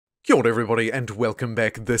Kia ora everybody and welcome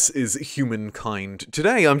back. This is Humankind.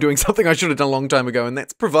 Today I'm doing something I should have done a long time ago, and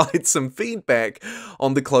that's provide some feedback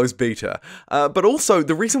on the closed beta. But also,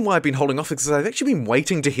 the reason why I've been holding off is because I've actually been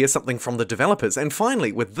waiting to hear something from the developers, and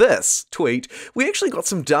finally, with this tweet, we actually got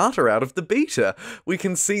some data out of the beta. We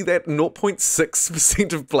can see that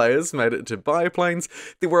 0.6% of players made it to bioplanes.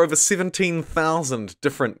 There were over 17,000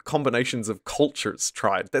 different combinations of cultures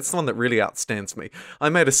tried. That's the one that really outstands me. I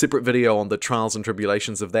made a separate video on the trials and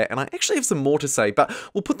tribulations of that, and I actually have some more to say, but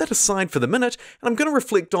we'll put that aside for the minute, and I'm going to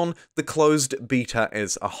reflect on the closed beta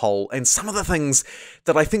as a whole, and some of the things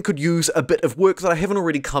that I think could use a bit of work that I haven't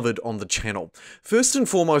already covered on the channel. First and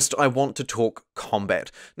foremost, I want to talk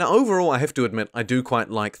combat. Now, overall, I have to admit, I do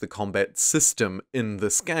quite like the combat system in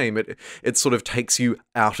this game. It sort of takes you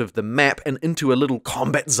out of the map and into a little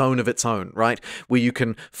combat zone of its own, right? Where you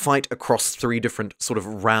can fight across 3 different sort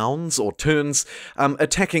of rounds or turns,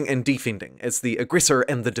 attacking and defending as the aggressor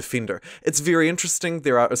and the defender. It's very interesting.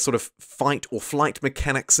 There are a sort of fight or flight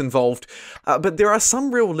mechanics involved, but there are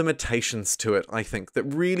some real limitations to it, I think, that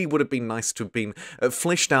really would have been nice to have been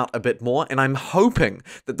fleshed out a bit more, and I'm hoping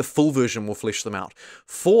that the full version will flesh them out.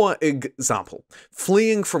 For example,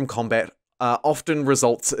 fleeing from combat often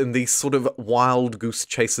results in these sort of wild goose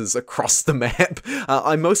chases across the map.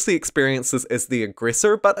 I mostly experience this as the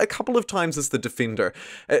aggressor, but a couple of times as the defender.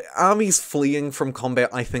 Armies fleeing from combat,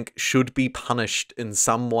 I think, should be punished in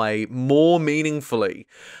some way more meaningfully.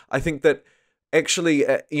 I think that actually,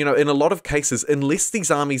 in a lot of cases, unless these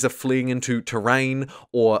armies are fleeing into terrain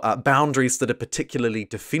or boundaries that are particularly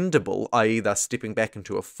defendable, i.e. they're stepping back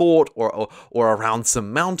into a fort or around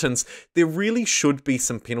some mountains, there really should be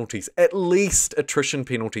some penalties, at least attrition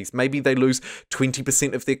penalties. Maybe they lose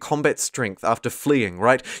 20% of their combat strength after fleeing,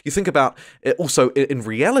 right? You think about, also, in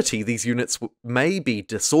reality, these units may be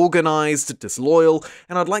disorganized, disloyal,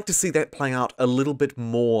 and I'd like to see that play out a little bit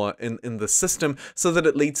more in the system so that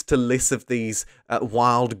it leads to less of these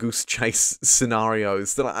wild goose chase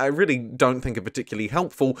scenarios that I really don't think are particularly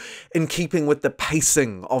helpful in keeping with the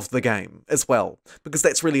pacing of the game as well, because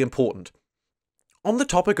that's really important. On the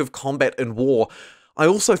topic of combat and war, I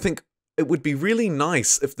also think it would be really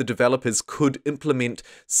nice if the developers could implement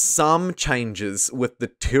some changes with the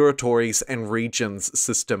territories and regions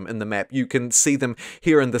system in the map. You can see them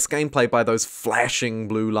here in this gameplay by those flashing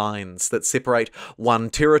blue lines that separate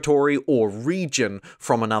one territory or region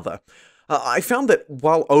from another. I found that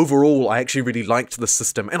while overall I actually really liked the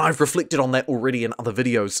system, and I've reflected on that already in other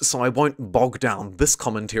videos, so I won't bog down this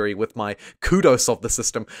commentary with my kudos of the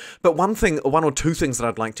system, but one or two things that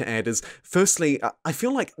I'd like to add is, firstly, I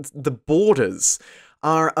feel like the borders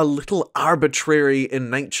are a little arbitrary in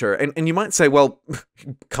nature. And you might say, well,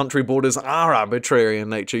 country borders are arbitrary in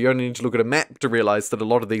nature. You only need to look at a map to realize that a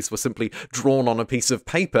lot of these were simply drawn on a piece of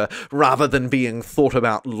paper rather than being thought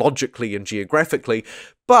about logically and geographically.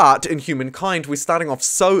 But in Humankind, we're starting off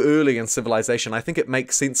so early in civilization, I think it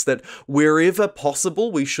makes sense that wherever possible,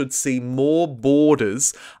 we should see more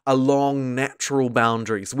borders along natural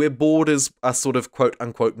boundaries, where borders are sort of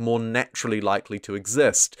quote-unquote more naturally likely to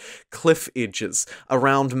exist. Cliff edges,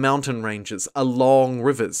 around mountain ranges, along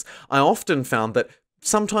rivers. I often found that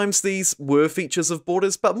sometimes these were features of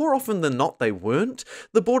borders, but more often than not they weren't.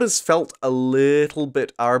 The borders felt a little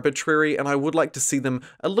bit arbitrary, and I would like to see them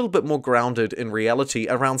a little bit more grounded in reality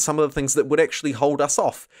around some of the things that would actually hold us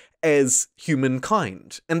off as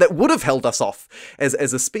humankind, and that would have held us off as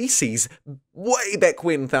a species way back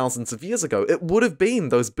when, thousands of years ago. It would have been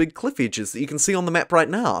those big cliff edges that you can see on the map right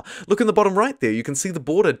now. Look in the bottom right there, you can see the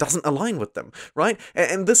border doesn't align with them, right?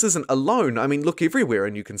 And this isn't alone. I mean, look everywhere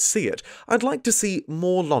and you can see it. I'd like to see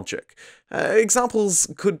more logic.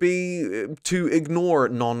 Examples could be to ignore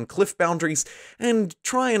non-cliff boundaries and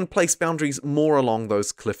try and place boundaries more along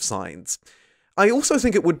those cliff sides. I also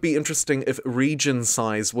think it would be interesting if region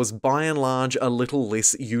size was by and large a little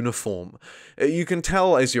less uniform. You can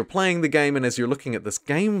tell as you're playing the game and as you're looking at this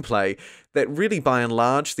gameplay that really by and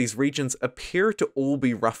large these regions appear to all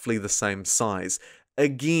be roughly the same size.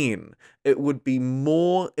 Again, it would be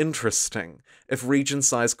more interesting if region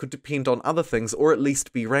size could depend on other things or at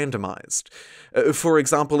least be randomized. For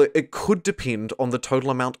example, it could depend on the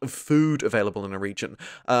total amount of food available in a region.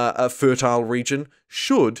 A fertile region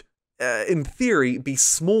should in theory, be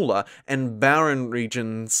smaller, and barren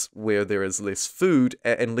regions where there is less food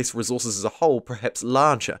and less resources as a whole, perhaps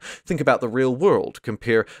larger. Think about the real world.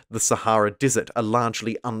 Compare the Sahara Desert, a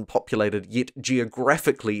largely unpopulated yet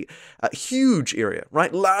geographically huge area,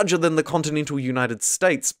 right? Larger than the continental United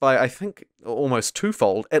States by, I think, almost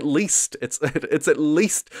twofold. At least, it's at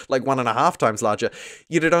least like 1.5 times larger,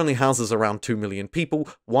 yet it only houses around 2 million people.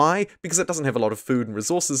 Why? Because it doesn't have a lot of food and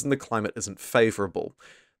resources and the climate isn't favorable.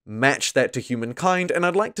 match that to Humankind, and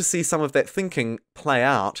I'd like to see some of that thinking play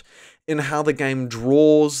out in how the game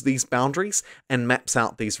draws these boundaries and maps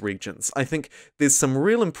out these regions. I think there's some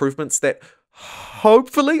real improvements that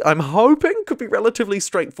hopefully, I'm hoping, could be relatively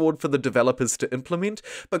straightforward for the developers to implement,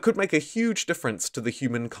 but could make a huge difference to the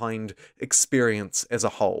Humankind experience as a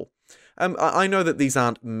whole. I know that these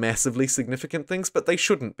aren't massively significant things, but they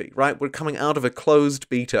shouldn't be, right? We're coming out of a closed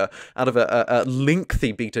beta, out of a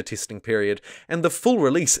lengthy beta testing period, and the full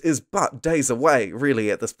release is but days away,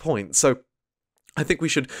 really, at this point. So I think we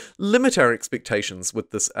should limit our expectations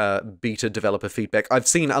with this beta developer feedback. I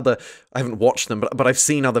haven't watched them, but I've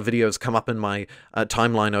seen other videos come up in my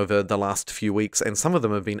timeline over the last few weeks, and some of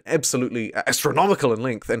them have been absolutely astronomical in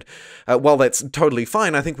length, and while that's totally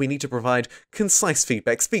fine, I think we need to provide concise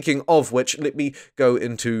feedback. Speaking of which, let me go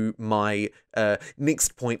into my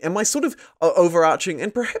next point, and my sort of overarching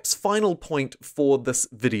and perhaps final point for this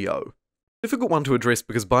video. Difficult one to address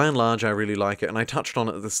because by and large I really like it, and I touched on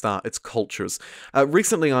it at the start. It's cultures.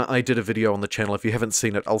 Recently I did a video on the channel. If you haven't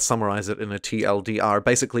seen it, I'll summarize it in a TLDR.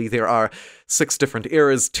 Basically, there are 6 different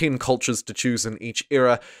eras, 10 cultures to choose in each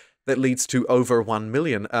era. That leads to over 1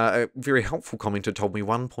 million. A very helpful commenter told me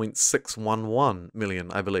 1.611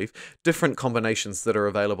 million, I believe, different combinations that are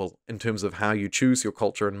available in terms of how you choose your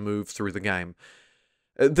culture and move through the game.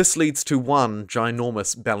 This leads to one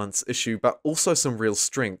ginormous balance issue, but also some real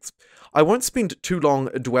strengths. I won't spend too long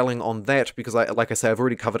dwelling on that because, like I say, I've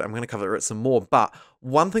already covered it. I'm going to cover it some more. But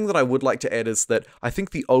one thing that I would like to add is that I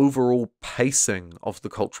think the overall pacing of the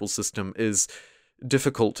cultural system is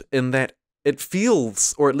difficult in that it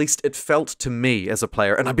feels, or at least it felt to me as a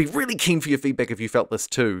player, and I'd be really keen for your feedback if you felt this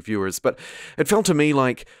too, viewers, but it felt to me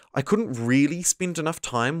like I couldn't really spend enough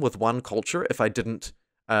time with one culture if I didn't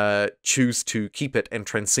choose to keep it and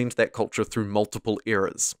transcend that culture through multiple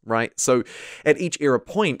eras, right? So at each era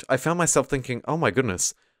point, I found myself thinking, oh my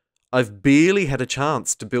goodness, I've barely had a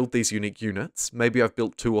chance to build these unique units. Maybe I've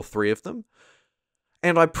built 2 or 3 of them.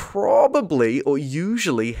 And I probably, or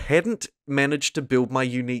usually, hadn't managed to build my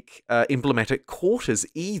unique emblematic quarters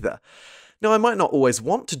either. Now, I might not always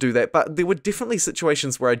want to do that, but there were definitely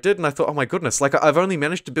situations where I did, and I thought, oh my goodness, like I've only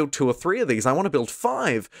managed to build 2 or 3 of these. I want to build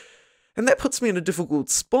 5. And that puts me in a difficult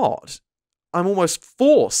spot. I'm almost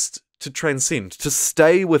forced to transcend, to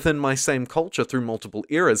stay within my same culture through multiple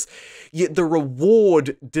eras. Yet the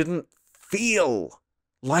reward didn't feel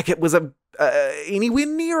like it was anywhere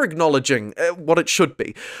near acknowledging what it should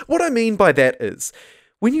be. What I mean by that is,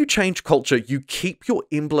 when you change culture, you keep your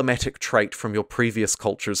emblematic trait from your previous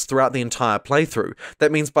cultures throughout the entire playthrough.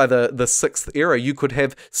 That means by the 6th era, you could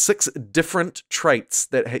have 6 different traits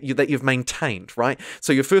that you've maintained, right?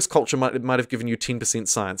 So your first culture might have given you 10%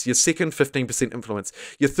 science, your second 15% influence,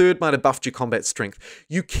 your third might have buffed your combat strength.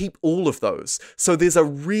 You keep all of those. So there's a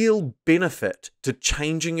real benefit to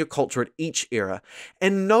changing your culture at each era,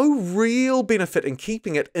 and no real benefit in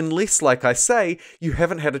keeping it unless, like I say, you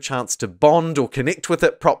haven't had a chance to bond or connect with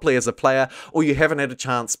it properly as a player, or you haven't had a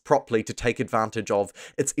chance properly to take advantage of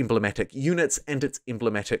its emblematic units and its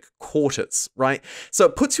emblematic quarters, right? So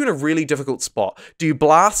it puts you in a really difficult spot. Do you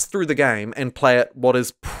blast through the game and play it what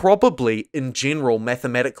is probably, in general,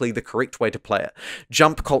 mathematically the correct way to play it?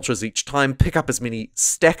 Jump cultures each time, pick up as many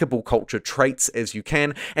stackable culture traits as you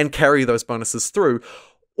can, and carry those bonuses through.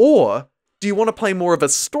 Or do you want to play more of a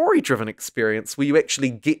story-driven experience where you actually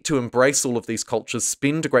get to embrace all of these cultures,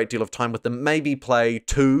 spend a great deal of time with them, maybe play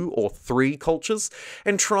 2 or 3 cultures,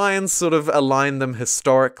 and try and sort of align them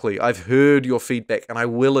historically? I've heard your feedback, and I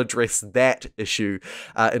will address that issue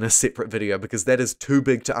in a separate video, because that is too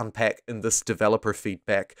big to unpack in this developer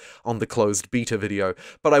feedback on the closed beta video.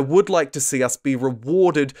 But I would like to see us be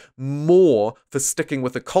rewarded more for sticking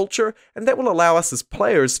with a culture, and that will allow us as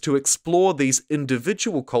players to explore these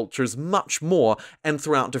individual cultures much more and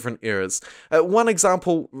throughout different eras. One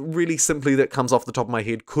example, really simply, that comes off the top of my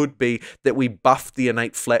head could be that we buff the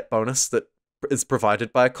innate flat bonus that is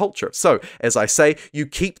provided by a culture. So, as I say, you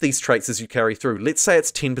keep these traits as you carry through. Let's say it's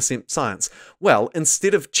 10% science. Well,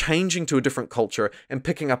 instead of changing to a different culture and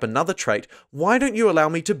picking up another trait, why don't you allow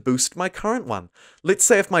me to boost my current one? Let's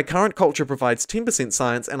say if my current culture provides 10%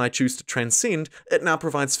 science and I choose to transcend, it now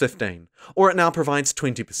provides 15, or it now provides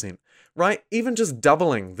 20%. Right? Even just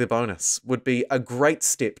doubling the bonus would be a great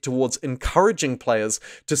step towards encouraging players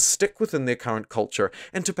to stick within their current culture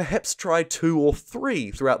and to perhaps try 2 or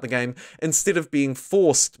 3 throughout the game instead of being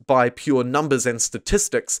forced by pure numbers and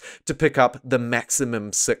statistics to pick up the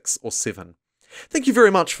maximum 6 or 7. Thank you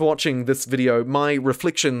very much for watching this video, my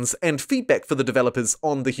reflections and feedback for the developers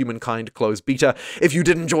on the Humankind closed beta. If you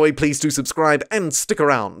did enjoy, please do subscribe and stick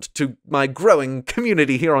around to my growing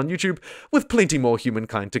community here on YouTube with plenty more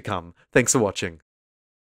Humankind to come. Thanks for watching.